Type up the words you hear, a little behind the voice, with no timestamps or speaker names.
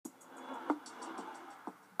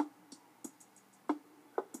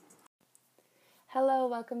Hello,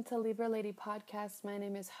 welcome to Libra Lady Podcast. My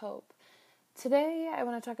name is Hope. Today, I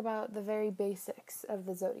want to talk about the very basics of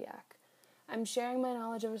the zodiac. I'm sharing my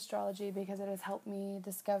knowledge of astrology because it has helped me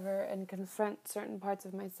discover and confront certain parts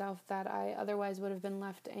of myself that I otherwise would have been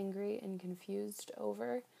left angry and confused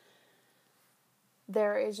over.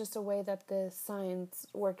 There is just a way that the signs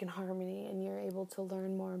work in harmony and you're able to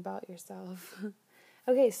learn more about yourself.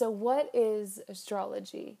 Okay, so what is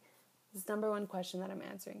astrology? This is number one question that I'm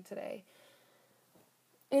answering today.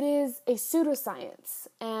 It is a pseudoscience,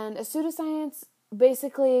 and a pseudoscience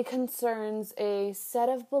basically concerns a set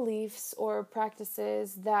of beliefs or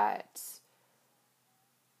practices that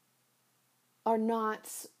are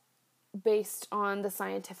not based on the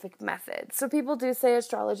scientific method. So people do say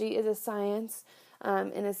astrology is a science,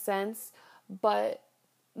 in a sense, but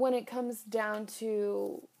when it comes down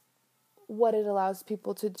to what it allows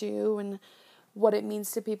people to do and what it means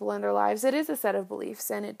to people in their lives, it is a set of beliefs,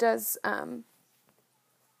 and it does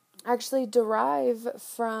actually derive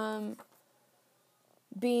from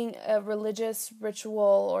being a religious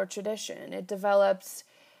ritual or tradition. It developed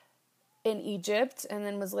in Egypt and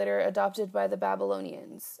then was later adopted by the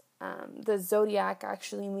Babylonians. The zodiac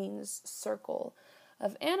actually means circle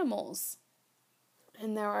of animals.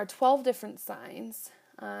 And there are 12 different signs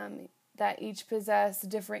that each possess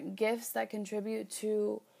different gifts that contribute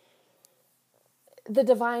to the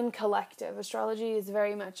divine collective. Astrology is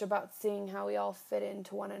very much about seeing how we all fit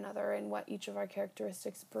into one another and what each of our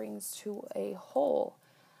characteristics brings to a whole.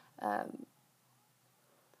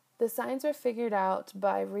 The signs are figured out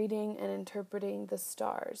by reading and interpreting the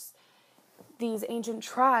stars. These ancient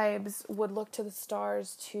tribes would look to the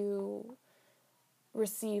stars to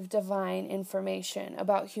receive divine information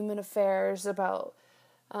about human affairs, about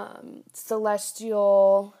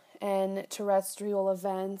celestial and terrestrial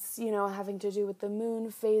events, having to do with the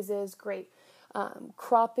moon phases,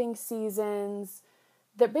 cropping seasons.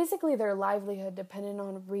 Basically their livelihood depended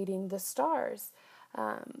on reading the stars.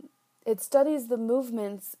 It studies the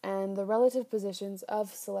movements and the relative positions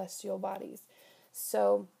of celestial bodies.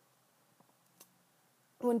 So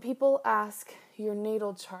when people ask your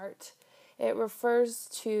natal chart, it refers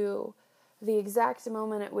to the exact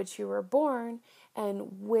moment at which you were born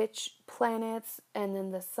and which planets and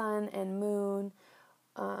then the sun and moon,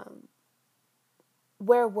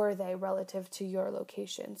 where were they relative to your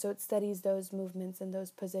location. So it studies those movements and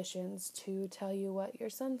those positions to tell you what your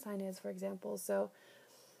sun sign is, for example. So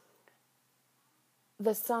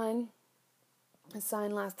the sign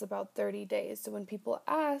lasts about 30 days. So when people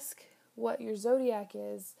ask what your zodiac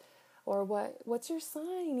is, or what's your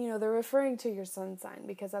sign, they're referring to your sun sign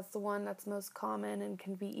because that's the one that's most common and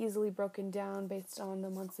can be easily broken down based on the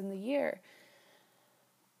months in the year.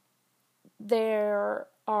 There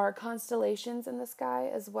are constellations in the sky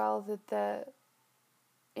as well that the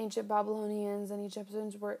ancient Babylonians and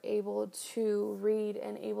Egyptians were able to read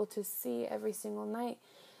and able to see every single night.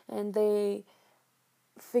 And they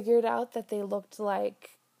figured out that they looked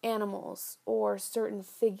like animals or certain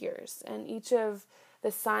figures. And each of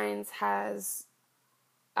the signs has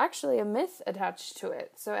actually a myth attached to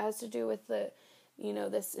it. So it has to do with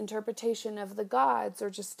this interpretation of the gods or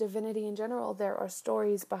just divinity in general. There are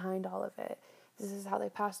stories behind all of it. This is how they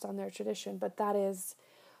passed on their tradition, but that is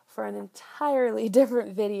for an entirely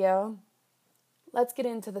different video. Let's get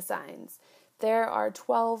into the signs. There are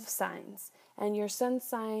 12 signs, and your sun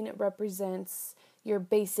sign represents your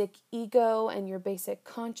basic ego and your basic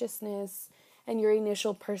consciousness and your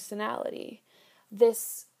initial personality.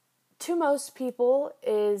 This, to most people,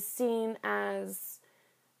 is seen as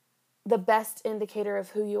the best indicator of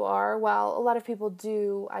who you are, while a lot of people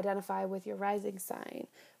do identify with your rising sign,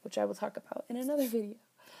 which I will talk about in another video.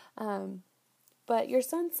 But your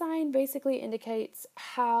sun sign basically indicates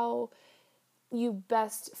how you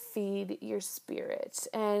best feed your spirit,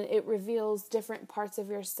 and it reveals different parts of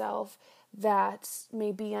yourself that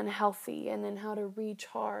may be unhealthy, and then how to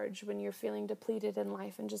recharge when you're feeling depleted in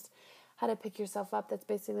life, and just how to pick yourself up. That's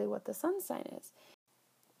basically what the sun sign is.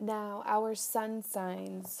 Now, our sun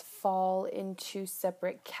signs fall into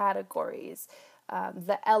separate categories.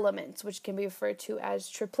 The elements, which can be referred to as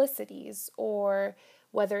triplicities, or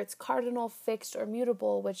whether it's cardinal, fixed, or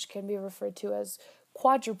mutable, which can be referred to as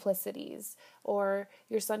quadruplicities, or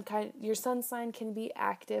your sun sign can be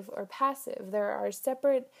active or passive. There are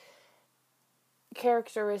separate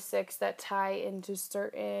characteristics that tie into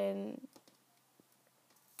certain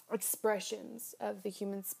expressions of the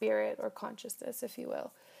human spirit or consciousness, if you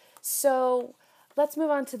will. So let's move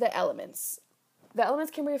on to the elements. The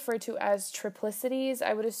elements can be referred to as triplicities,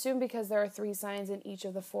 I would assume, because there are 3 signs in each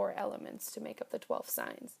of the 4 elements to make up the 12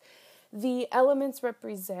 signs. The elements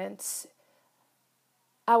represent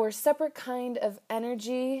our separate kind of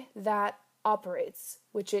energy that operates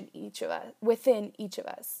within each of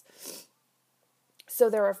us. So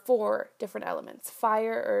there are 4 different elements: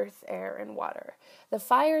 fire, earth, air, and water. The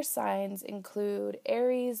fire signs include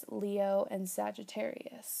Aries, Leo, and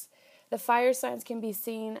Sagittarius. The fire signs can be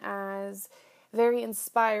seen as very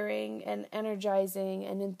inspiring and energizing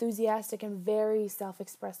and enthusiastic and very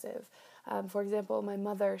self-expressive. For example, my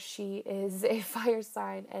mother, she is a fire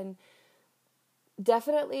sign, and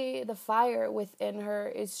definitely the fire within her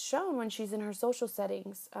is shown when she's in her social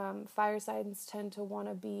settings. Fire signs tend to want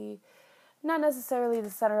to be not necessarily the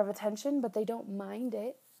center of attention, but they don't mind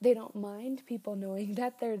it. They don't mind people knowing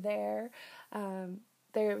that they're there.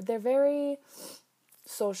 They're very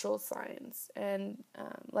social signs, and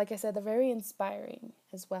like I said, they're very inspiring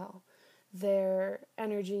as well. Their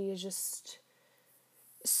energy is just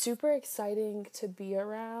super exciting to be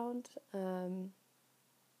around. And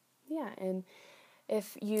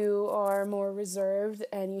if you are more reserved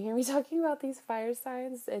and you hear me talking about these fire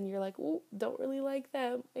signs and you're like, ooh, don't really like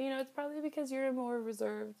them, it's probably because you're a more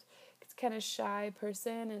reserved, kind of shy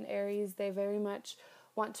person. And Aries, they very much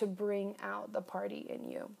want to bring out the party in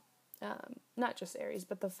you. Not just Aries,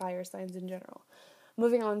 but the fire signs in general.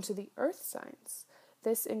 Moving on to the earth signs.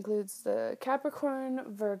 This includes the Capricorn,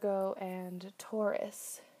 Virgo, and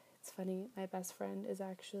Taurus. It's funny, my best friend is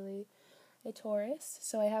actually a Taurus,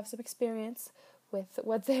 so I have some experience with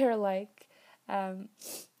what they're like.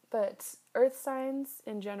 But earth signs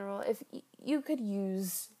in general, if you could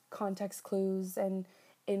use context clues and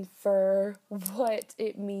infer what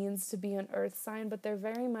it means to be an earth sign, but they're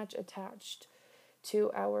very much attached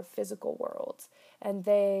to our physical world, and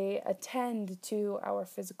they attend to our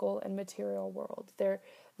physical and material world. They're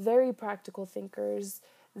very practical thinkers.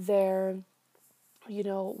 They're,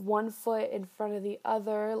 one foot in front of the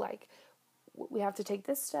other, like, we have to take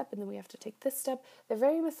this step, and then we have to take this step. They're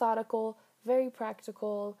very methodical, very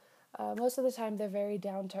practical. Most of the time, they're very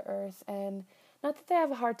down to earth, and not that they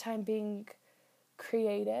have a hard time being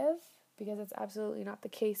creative, because that's absolutely not the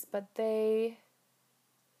case, but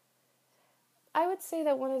I would say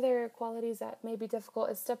that one of their qualities that may be difficult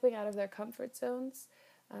is stepping out of their comfort zones,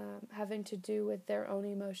 having to do with their own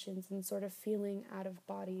emotions and sort of feeling out of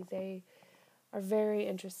body. They are very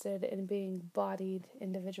interested in being bodied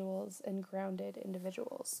individuals and grounded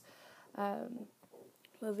individuals.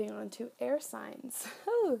 Moving on to air signs.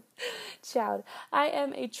 Oh, child. I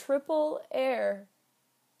am a triple air.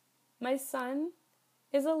 My sun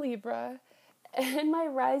is a Libra, and my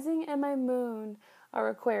rising and my moon are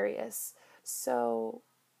Aquarius. So,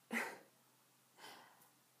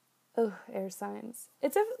 air signs.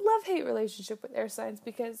 It's a love-hate relationship with air signs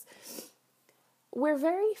because we're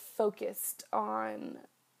very focused on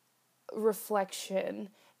reflection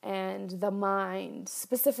and the mind,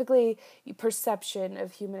 specifically perception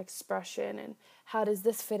of human expression, and how does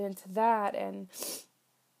this fit into that, and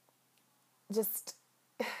just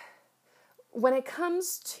when it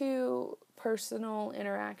comes to personal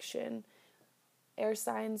interaction, air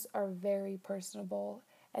signs are very personable,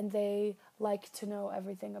 and they like to know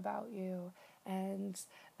everything about you, and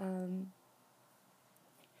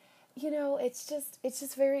it's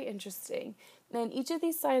just very interesting. And each of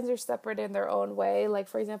these signs are separate in their own way. Like,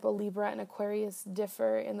 for example, Libra and Aquarius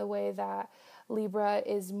differ in the way that Libra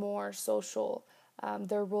is more social.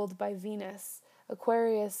 They're ruled by Venus.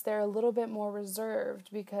 Aquarius, they're a little bit more reserved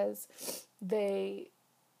because they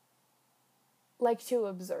like to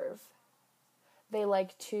observe. They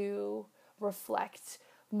like to reflect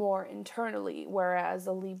more internally, whereas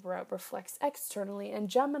a Libra reflects externally. And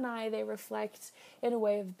Gemini, they reflect in a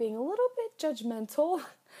way of being a little bit judgmental.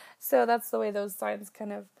 So that's the way those signs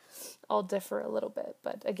kind of all differ a little bit.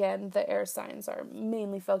 But again, the air signs are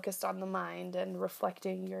mainly focused on the mind and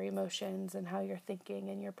reflecting your emotions and how you're thinking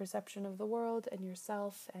and your perception of the world and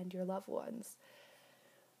yourself and your loved ones.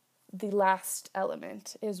 The last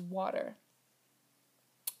element is water.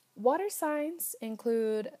 Water signs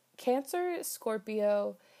include Cancer,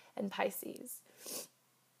 Scorpio, and Pisces.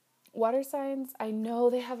 Water signs, I know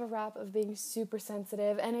they have a rap of being super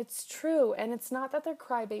sensitive, and it's true, and it's not that they're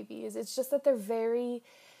crybabies, it's just that they're very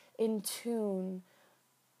in tune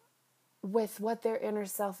with what their inner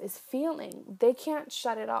self is feeling. They can't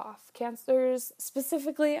shut it off. Cancers,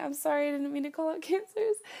 specifically, I'm sorry, I didn't mean to call out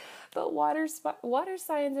Cancers, but water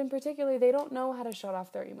signs in particular, they don't know how to shut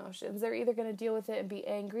off their emotions. They're either going to deal with it and be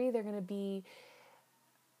angry, they're going to be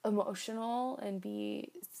emotional and be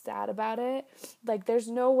sad about it. Like, there's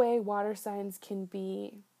no way water signs can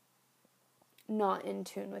be not in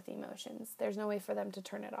tune with emotions. There's no way for them to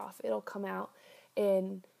turn it off. It'll come out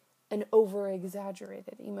in an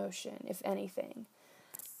over-exaggerated emotion, if anything.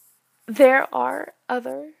 There are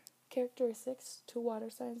other characteristics to water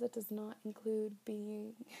signs that does not include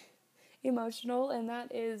being emotional, and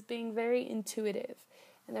that is being very intuitive,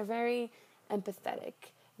 and they're very empathetic.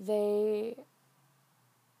 They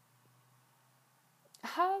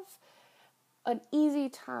have an easy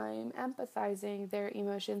time empathizing their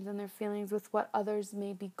emotions and their feelings with what others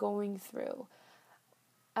may be going through.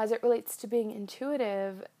 As it relates to being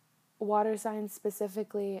intuitive, water signs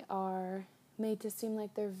specifically are made to seem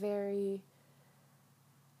like they're very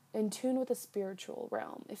in tune with the spiritual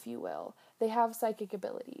realm, if you will. They have psychic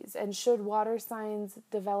abilities, and should water signs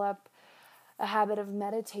develop a habit of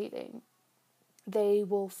meditating, they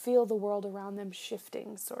will feel the world around them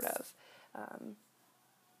shifting, sort of.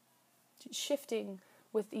 Shifting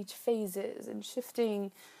with each phases and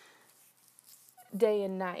shifting day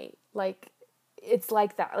and night. Like, it's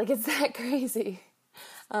like that. Like, it's that crazy.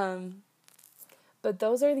 But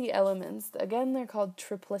those are the elements. Again, they're called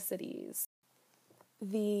triplicities.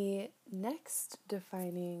 The next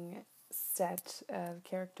defining set of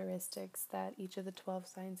characteristics that each of the 12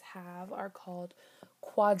 signs have are called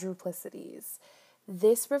quadruplicities.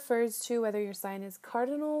 This refers to whether your sign is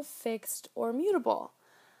cardinal, fixed, or mutable.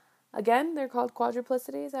 Again, they're called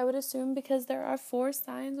quadruplicities, I would assume, because there are 4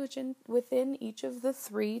 signs within each of the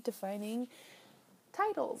 3 defining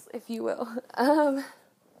titles, if you will.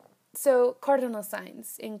 So cardinal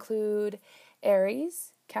signs include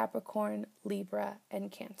Aries, Capricorn, Libra, and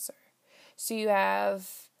Cancer. So you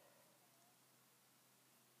have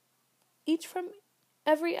each from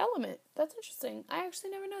every element. That's interesting. I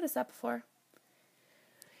actually never noticed that before.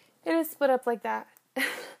 It is split up like that.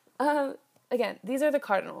 Again, these are the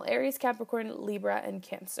cardinal: Aries, Capricorn, Libra, and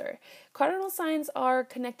Cancer. Cardinal signs are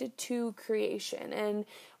connected to creation. And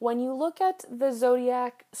when you look at the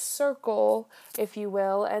zodiac circle, if you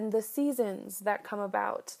will, and the seasons that come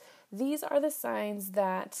about, these are the signs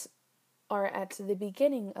that are at the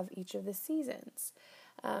beginning of each of the seasons.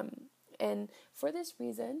 And for this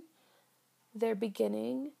reason, their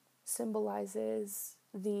beginning symbolizes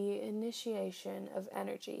the initiation of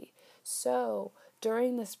energy. So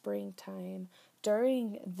during the springtime,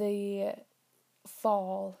 during the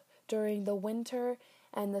fall, during the winter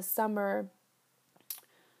and the summer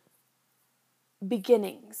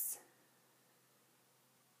beginnings.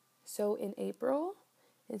 So in April,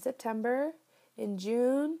 in September, in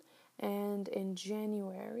June, and in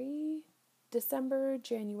January, December,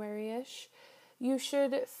 January-ish, you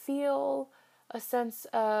should feel a sense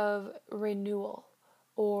of renewal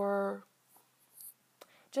or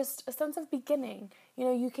just a sense of beginning. You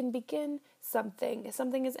know, you can begin something.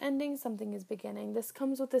 Something is ending, something is beginning. This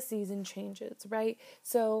comes with the season changes, right?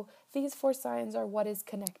 So these 4 signs are what is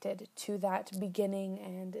connected to that beginning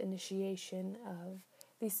and initiation of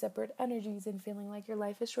these separate energies and feeling like your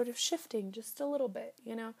life is sort of shifting just a little bit,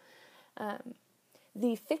 you know?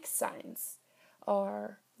 The fixed signs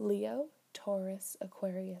are Leo, Taurus,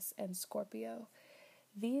 Aquarius, and Scorpio.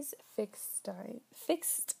 These fixed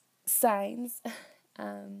signs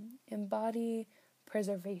embody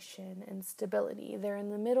preservation and stability. They're in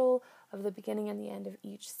the middle of the beginning and the end of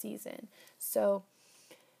each season. So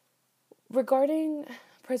regarding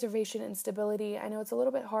preservation and stability, I know it's a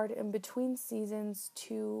little bit hard in between seasons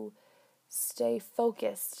to stay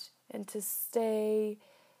focused and to stay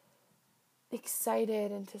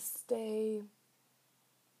excited and to stay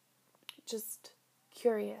just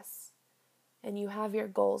curious, and you have your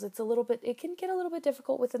goals. It can get a little bit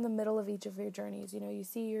difficult within the middle of each of your journeys. You know, you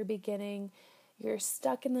see your beginning, you're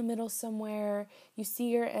stuck in the middle somewhere, you see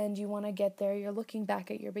your end, you want to get there, you're looking back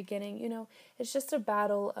at your beginning. You know, it's just a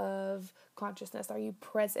battle of consciousness. Are you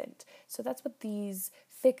present? So that's what these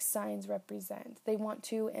fixed signs represent. They want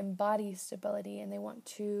to embody stability, and they want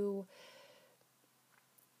to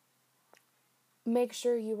make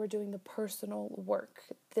sure you are doing the personal work.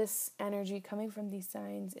 This energy coming from these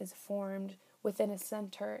signs is formed within a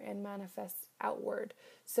center and manifests outward.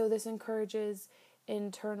 So this encourages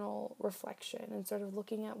internal reflection and sort of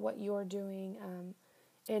looking at what you're doing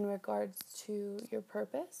in regards to your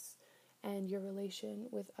purpose and your relation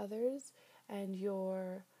with others and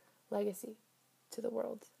your legacy to the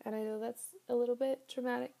world. And I know that's a little bit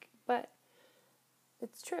dramatic, but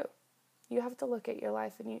it's true. You have to look at your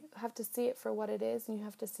life and you have to see it for what it is, and you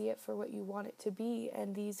have to see it for what you want it to be.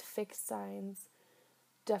 And these fixed signs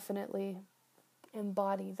definitely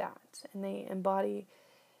embody that. And they embody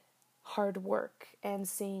hard work and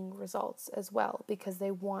seeing results as well, because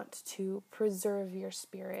they want to preserve your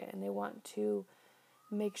spirit and they want to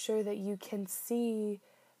make sure that you can see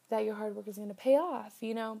that your hard work is going to pay off.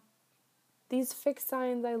 You know, these fixed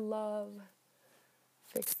signs, I love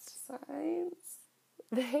fixed signs.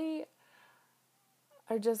 They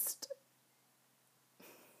are just,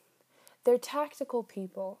 they're tactical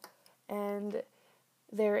people, and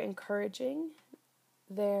they're encouraging.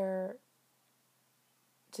 They're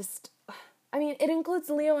just, it includes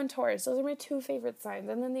Leo and Taurus. Those are my two favorite signs.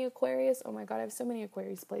 And then the Aquarius, oh my God, I have so many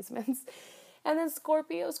Aquarius placements. And then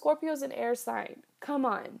Scorpio's an air sign. Come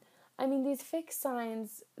on. These fixed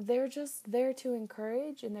signs, they're just there to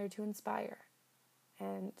encourage and they're to inspire.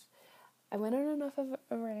 And I went on enough of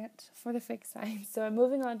a rant for the fixed signs, so I'm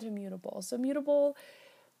moving on to mutable. So mutable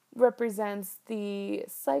represents the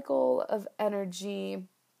cycle of energy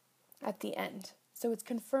at the end. So it's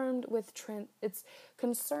concerned with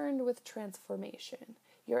transformation.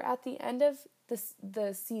 You're at the end of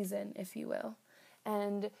the season, if you will,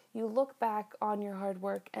 and you look back on your hard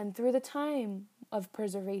work and through the time of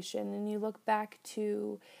preservation, and you look back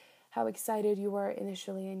to how excited you were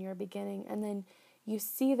initially in your beginning, and then you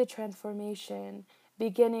see the transformation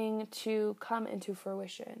beginning to come into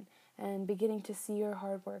fruition and beginning to see your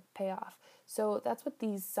hard work pay off. So that's what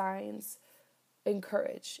these signs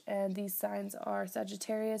encourage, and these signs are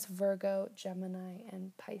Sagittarius, Virgo, Gemini,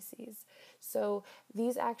 and Pisces. So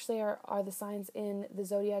these actually are the signs in the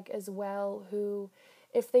zodiac as well, who,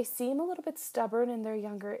 if they seem a little bit stubborn in their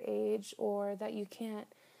younger age, or that you can't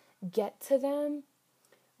get to them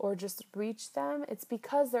or just reach them, it's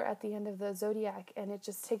because they're at the end of the zodiac, and it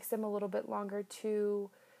just takes them a little bit longer to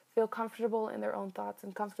feel comfortable in their own thoughts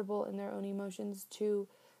and comfortable in their own emotions to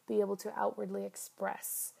be able to outwardly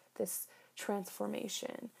express this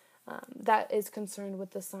transformation that is concerned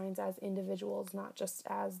with the signs as individuals, not just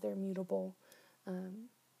as their mutable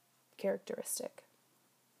characteristic.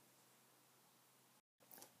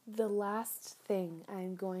 The last thing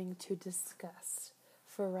I'm going to discuss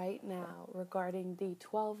for right now regarding the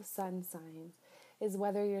 12 sun signs is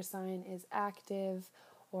whether your sign is active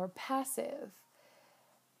or passive.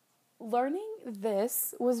 Learning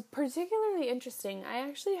this was particularly interesting. I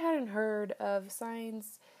actually hadn't heard of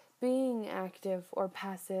signs being active or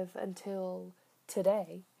passive until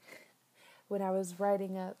today, when I was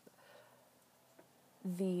writing up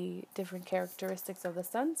the different characteristics of the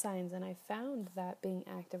sun signs, and I found that being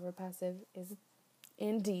active or passive is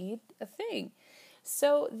indeed a thing.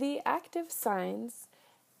 So the active signs,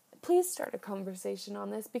 please start a conversation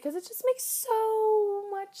on this, because it just makes so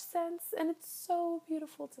much sense and it's so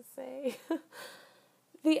beautiful to say.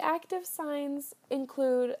 The active signs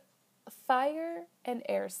include fire and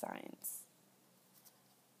air signs.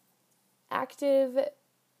 Active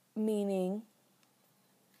meaning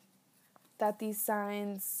that these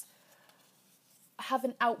signs have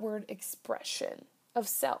an outward expression of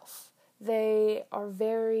self. They are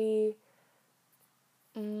very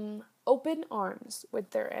open arms with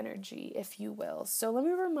their energy, if you will. So let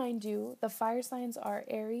me remind you, the fire signs are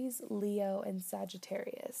Aries, Leo, and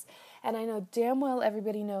Sagittarius. And I know damn well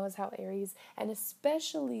everybody knows how Aries, and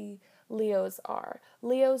especially Leos are.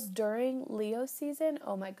 Leos during Leo season,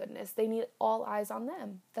 oh my goodness, they need all eyes on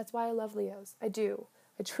them. That's why I love Leos. I do.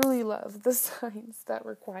 I truly love the signs that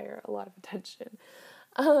require a lot of attention,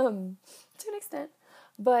 to an extent.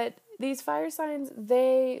 But these fire signs,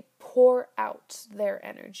 they pour out their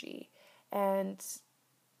energy. And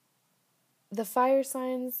the fire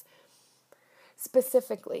signs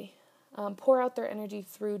specifically pour out their energy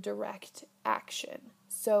through direct action.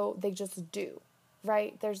 So they just do,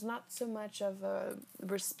 right? There's not so much of a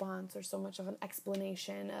response or so much of an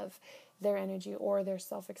explanation of their energy or their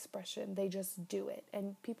self-expression. They just do it,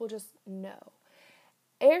 and people just know.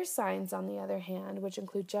 Air signs, on the other hand, which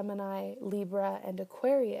include Gemini, Libra, and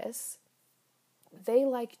Aquarius, they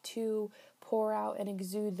like to pour out and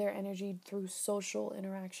exude their energy through social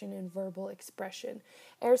interaction and verbal expression.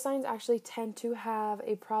 Air signs actually tend to have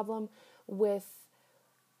a problem with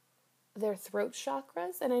their throat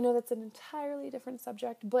chakras, and I know that's an entirely different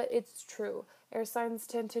subject, but it's true. Air signs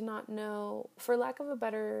tend to not know, for lack of a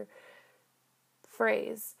better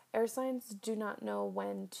phrase, air signs do not know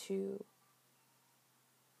when to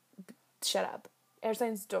shut up. Air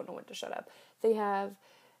signs don't know when to shut up. They have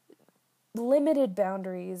limited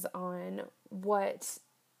boundaries on what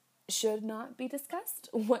should not be discussed,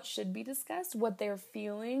 what should be discussed, what they're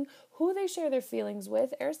feeling, who they share their feelings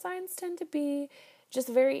with. Air signs tend to be just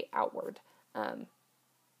very outward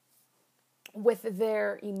with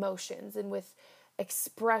their emotions and with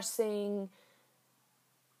expressing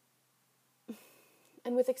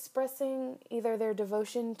either their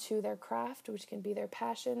devotion to their craft, which can be their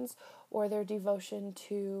passions, or their devotion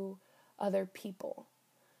to other people.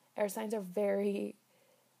 Air signs are very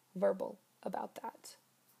verbal about that.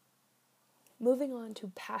 Moving on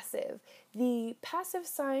to passive. The passive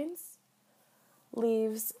signs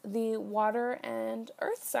leaves the water and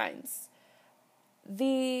earth signs.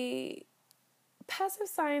 The passive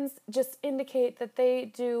signs just indicate that they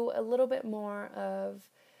do a little bit more of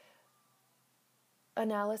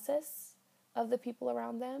analysis of the people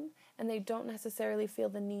around them, and they don't necessarily feel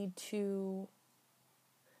the need to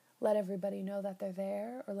let everybody know that they're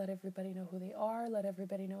there, or let everybody know who they are, let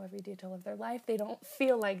everybody know every detail of their life. They don't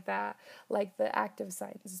feel like that like the active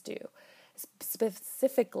signs do,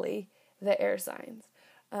 specifically the air signs.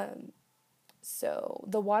 So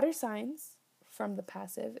the water signs from the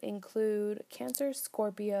passive include Cancer,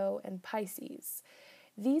 Scorpio, and Pisces.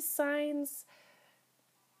 These signs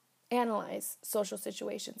analyze social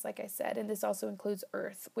situations, like I said, and this also includes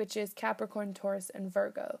Earth, which is Capricorn, Taurus, and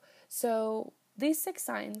Virgo. So these 6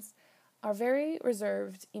 signs are very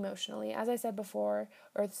reserved emotionally. As I said before,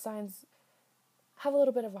 Earth signs have a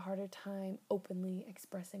little bit of a harder time openly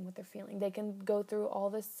expressing what they're feeling. They can go through all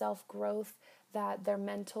this self-growth that their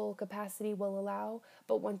mental capacity will allow,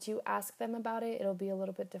 but once you ask them about it, it'll be a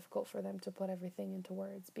little bit difficult for them to put everything into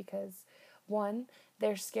words because, 1,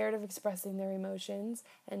 they're scared of expressing their emotions,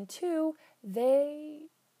 and 2, they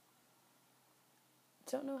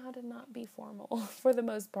don't know how to not be formal for the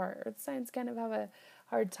most part. Earth signs kind of have a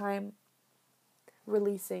hard time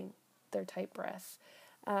releasing their tight breath.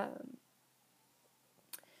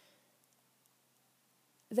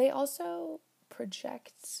 They also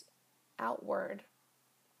project outward.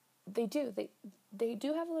 They do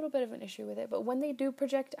have a little bit of an issue with it, but when they do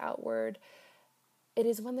project outward, it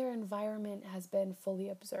is when their environment has been fully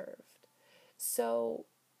observed. So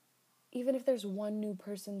even if there's one new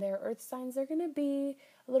person there, Earth signs, they're going to be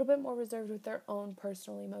a little bit more reserved with their own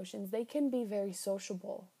personal emotions. They can be very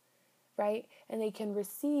sociable, right? And they can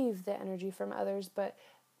receive the energy from others, but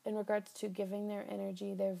in regards to giving their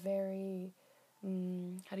energy, they're very,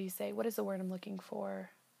 what is the word I'm looking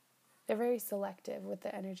for? They're very selective with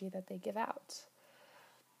the energy that they give out.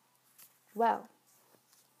 Well,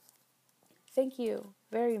 thank you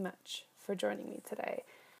very much for joining me today.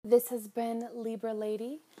 This has been Libra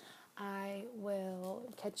Lady. I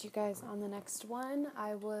will catch you guys on the next one.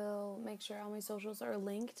 I will make sure all my socials are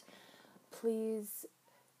linked. Please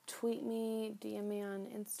tweet me, DM me on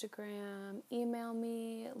Instagram, email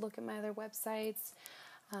me, look at my other websites.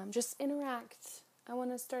 Just interact. I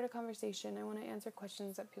want to start a conversation. I want to answer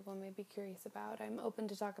questions that people may be curious about. I'm open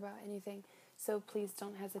to talk about anything, so please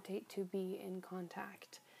don't hesitate to be in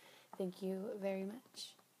contact. Thank you very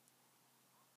much.